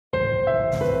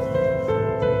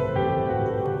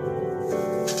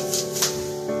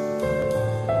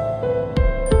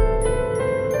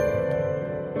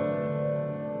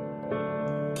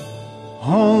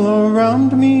All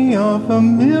around me are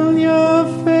familiar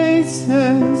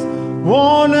faces,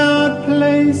 worn out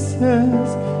places,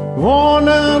 worn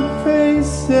out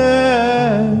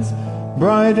faces,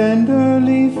 bright and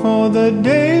early for the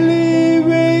daily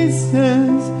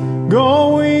races,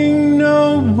 going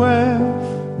nowhere,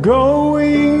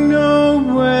 going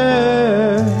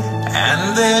nowhere.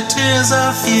 And their tears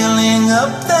are filling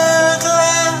up their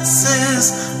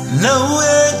glasses, no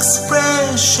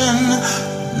expression,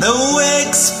 no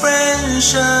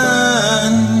expression.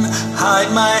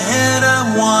 Hide my head, I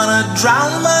wanna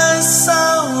drown my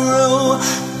sorrow.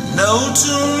 No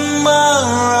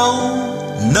tomorrow,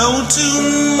 no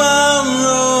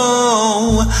tomorrow.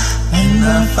 And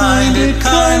I find it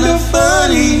kind of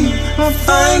funny, I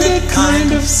find it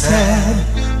kind of sad.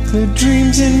 The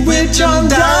dreams in which I'm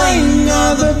dying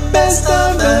are the best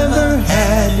I've ever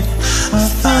had. I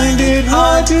find it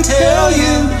hard to tell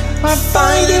you, I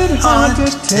find it hard to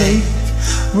take.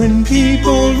 When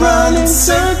people run in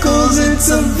circles, it's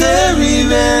a very,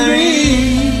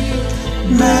 very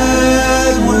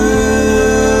mad world.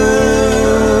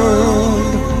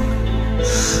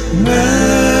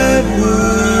 Mad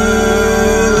world.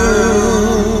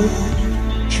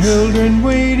 Children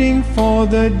waiting for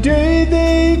the day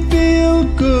they feel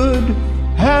good.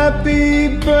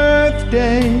 Happy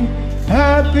birthday,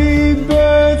 happy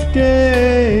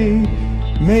birthday.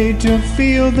 Made to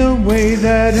feel the way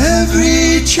that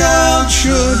every child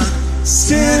should.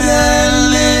 Sit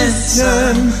and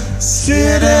listen,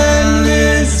 sit and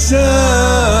listen.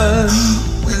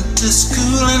 Went to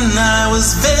school and I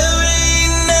was very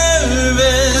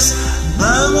nervous.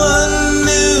 No one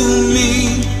knew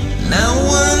me, no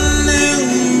one knew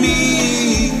me.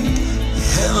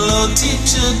 Hello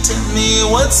teacher, tell me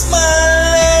what's my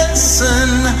lesson.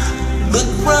 Look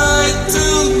right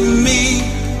through me,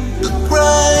 look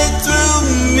right through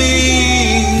me.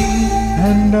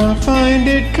 And I find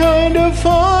it kind of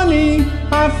funny,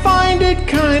 I find it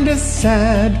kind of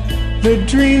sad. The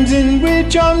dreams in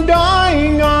which I'm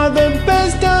dying are the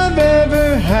best I've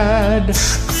ever had. I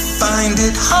find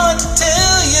it hard to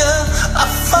tell you, I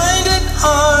find it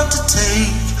hard to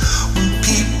take. When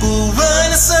people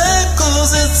run in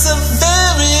circles, it's a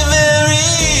very, very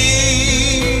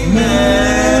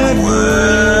mad world.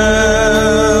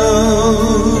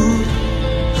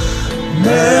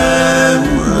 Mad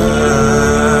world.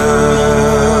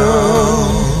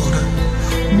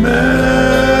 Mad